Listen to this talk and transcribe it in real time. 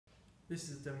This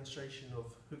is a demonstration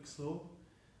of Hooke's law.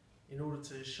 In order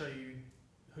to show you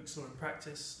Hooke's law in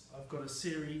practice, I've got a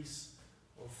series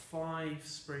of 5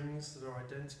 springs that are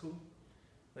identical.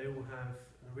 They all have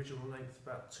an original length of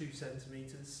about 2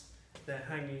 centimetres. They're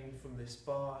hanging from this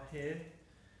bar here,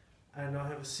 and I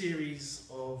have a series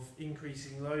of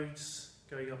increasing loads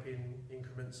going up in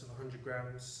increments of 100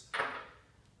 grams.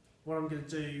 What I'm going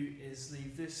to do is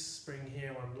leave this spring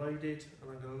here unloaded,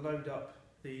 and I'm going to load up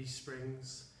these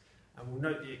springs, and we'll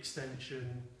note the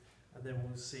extension, and then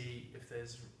we'll see if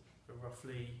there's a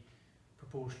roughly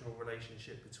proportional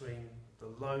relationship between the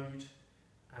load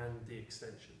and the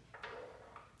extension.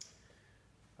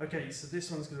 Okay, so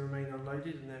this one's going to remain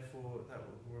unloaded, and therefore that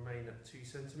will remain at 2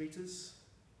 centimetres.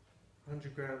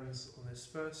 100 grams on this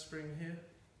first spring here.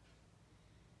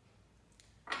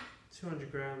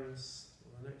 200 grams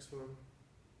on the next one.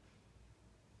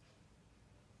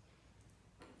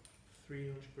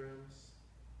 300 grams.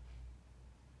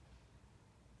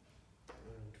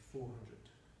 And 400.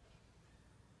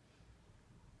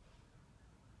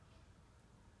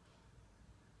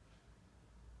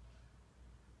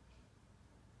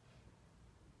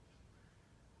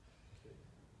 Okay,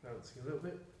 balancing a little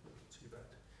bit, not too bad.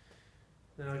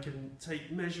 Then I can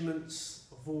take measurements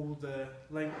of all the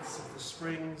lengths of the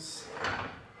springs.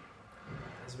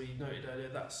 As we noted earlier,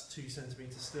 that's 2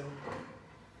 centimetres still.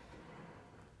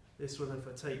 This one, if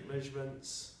I take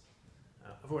measurements,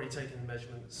 I've already taken the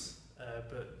measurements,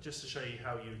 but just to show you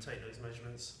how you would take those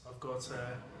measurements, I've got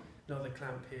another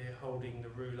clamp here holding the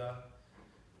ruler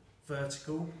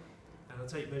vertical, and I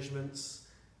take measurements.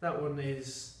 That one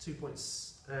is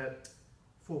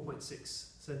 4.6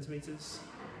 centimetres.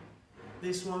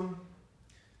 This one,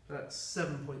 that's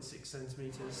 7.6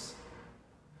 centimetres.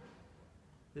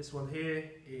 This one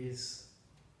here is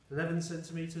 11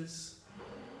 centimetres.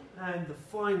 And the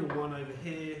final one over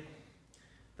here,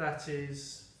 that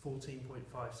is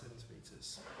 14.5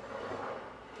 centimetres.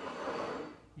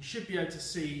 You should be able to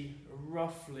see a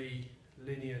roughly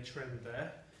linear trend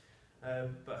there,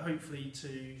 but hopefully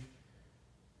to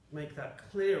make that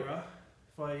clearer,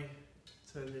 if I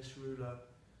turn this ruler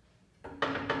so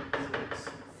it's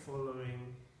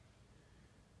following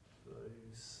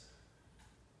those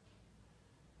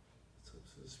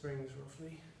tops of the springs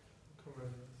roughly. Come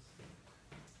around.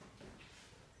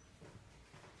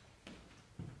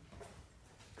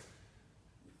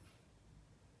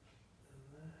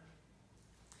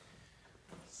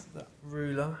 So that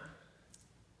ruler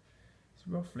is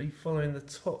roughly following the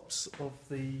tops of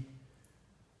the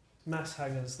mass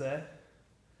hangers there.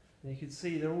 And you can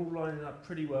see they're all lining up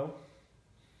pretty well.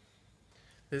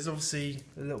 There's obviously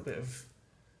a little bit of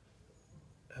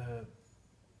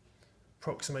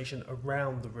approximation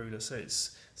around the ruler, so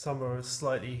some are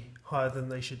slightly higher than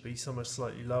they should be, some are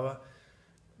slightly lower.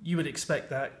 You would expect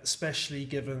that, especially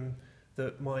given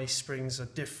that my springs are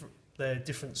different. They're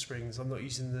different springs. I'm not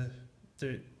using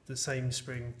the same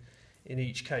spring in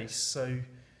each case, so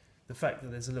the fact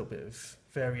that there's a little bit of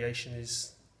variation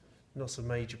is not a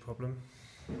major problem.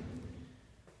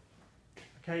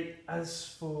 Okay, as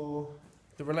for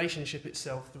the relationship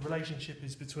itself, the relationship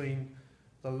is between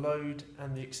the load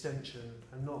and the extension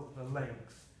and not the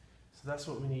length. So that's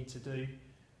what we need to do.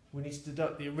 We need to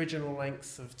deduct the original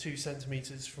length of 2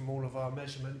 centimetres from all of our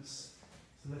measurements.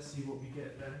 So let's see what we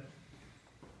get then.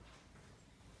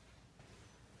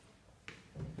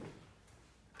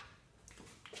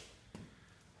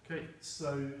 Okay,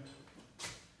 so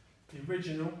the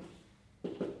original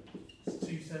is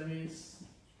 2 centimetres,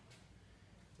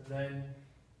 and then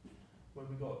when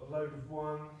we got a load of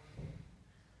one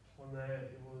there,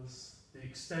 it was the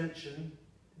extension,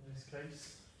 in this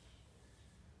case,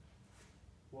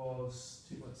 was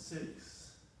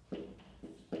 2.6,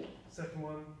 second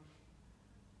one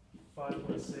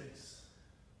 5.6,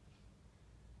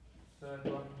 third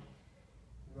one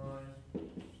 9,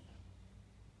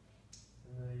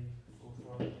 and the fourth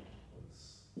one was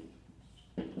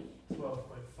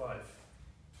 12.5.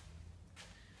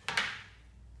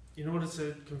 In order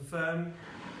to confirm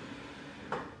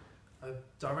a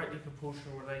directly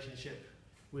proportional relationship,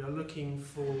 we are looking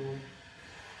for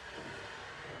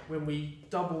when we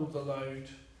double the load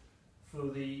for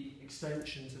the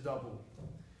extension to double.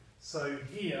 So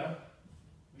here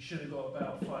we should have got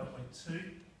about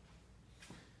 5.2.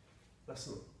 That's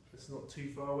not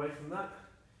too far away from that.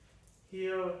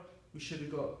 Here we should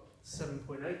have got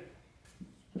 7.8.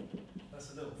 That's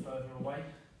a little further away.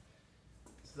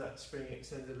 So that spring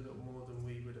extended a little more than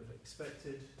we would have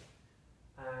expected.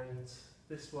 And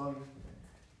this one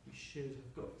we should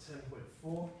have got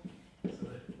 10.4, so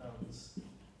that was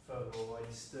further away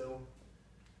still.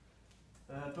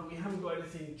 but we haven't got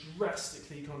anything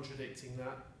drastically contradicting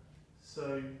that,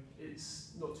 so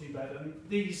it's not too bad. And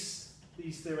these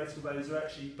theoretical values are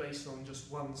actually based on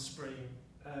just one spring.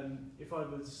 If I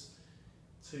was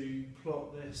to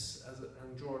plot this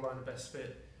and draw a line of best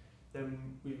fit,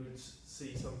 then we would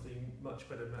see something much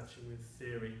better matching with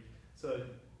theory. So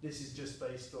this is just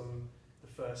based on the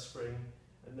first spring,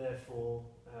 and therefore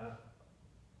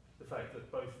the fact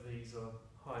that both of these are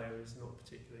higher is not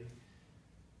particularly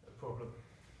a problem.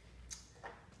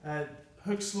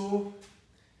 Hooke's law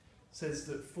says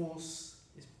that force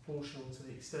is proportional to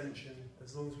the extension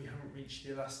as long as we haven't reached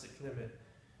the elastic limit.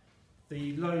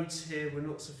 The loads here were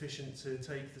not sufficient to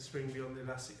take the spring beyond the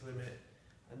elastic limit,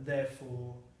 and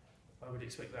therefore I would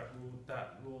expect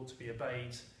that law to be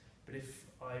obeyed. But if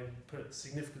I put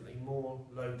significantly more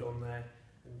load on there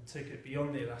and took it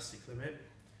beyond the elastic limit,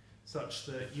 such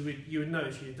that you would know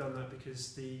if you had done that,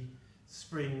 because the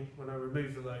spring, when I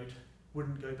remove the load,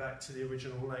 wouldn't go back to the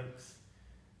original length.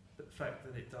 But the fact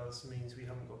that it does means we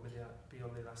haven't got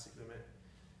beyond the elastic limit,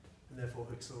 and therefore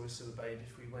Hooke's law is still obeyed.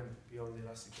 If we went beyond the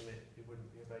elastic limit, it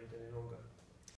wouldn't be obeyed any longer.